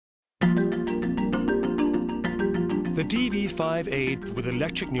The DV5A with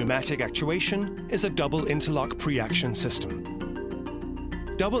electric pneumatic actuation is a double interlock pre-action system.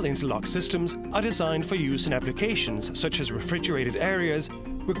 Double interlock systems are designed for use in applications such as refrigerated areas,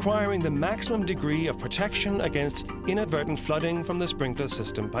 requiring the maximum degree of protection against inadvertent flooding from the sprinkler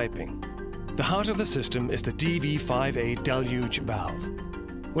system piping. The heart of the system is the DV5A Deluge Valve.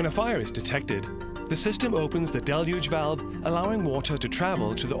 When a fire is detected, the system opens the Deluge Valve, allowing water to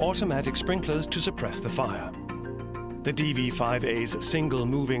travel to the automatic sprinklers to suppress the fire. The DV5A's single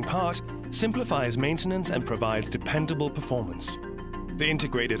moving part simplifies maintenance and provides dependable performance. The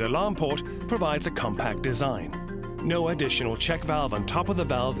integrated alarm port provides a compact design. No additional check valve on top of the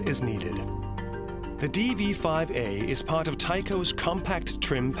valve is needed. The DV5A is part of Tyco's compact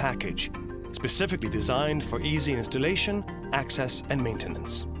trim package, specifically designed for easy installation, access, and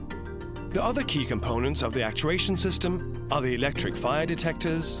maintenance. The other key components of the actuation system are the electric fire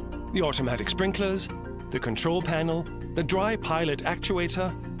detectors, the automatic sprinklers, the control panel, the dry pilot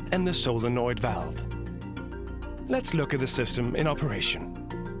actuator, and the solenoid valve. Let's look at the system in operation.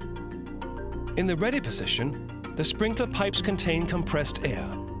 In the ready position, the sprinkler pipes contain compressed air,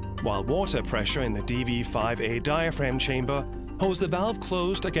 while water pressure in the DV5A diaphragm chamber holds the valve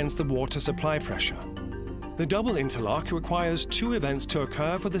closed against the water supply pressure. The double interlock requires two events to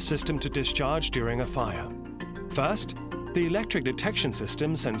occur for the system to discharge during a fire. First, the electric detection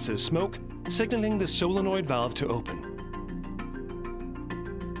system senses smoke, signaling the solenoid valve to open.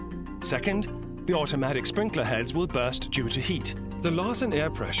 Second, the automatic sprinkler heads will burst due to heat. The loss in air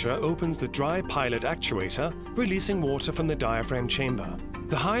pressure opens the dry pilot actuator, releasing water from the diaphragm chamber.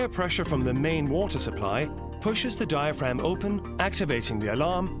 The higher pressure from the main water supply pushes the diaphragm open, activating the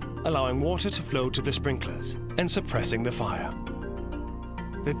alarm, allowing water to flow to the sprinklers and suppressing the fire.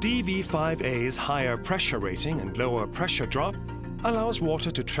 The DV5A's higher pressure rating and lower pressure drop allows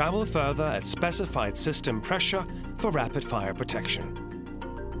water to travel further at specified system pressure for rapid fire protection.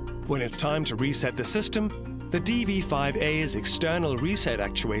 When it's time to reset the system, the DV5A's external reset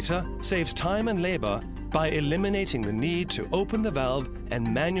actuator saves time and labor by eliminating the need to open the valve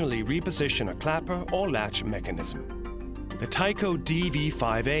and manually reposition a clapper or latch mechanism. The Tyco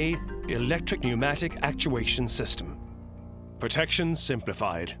DV5A Electric Pneumatic Actuation System. Protection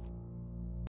simplified.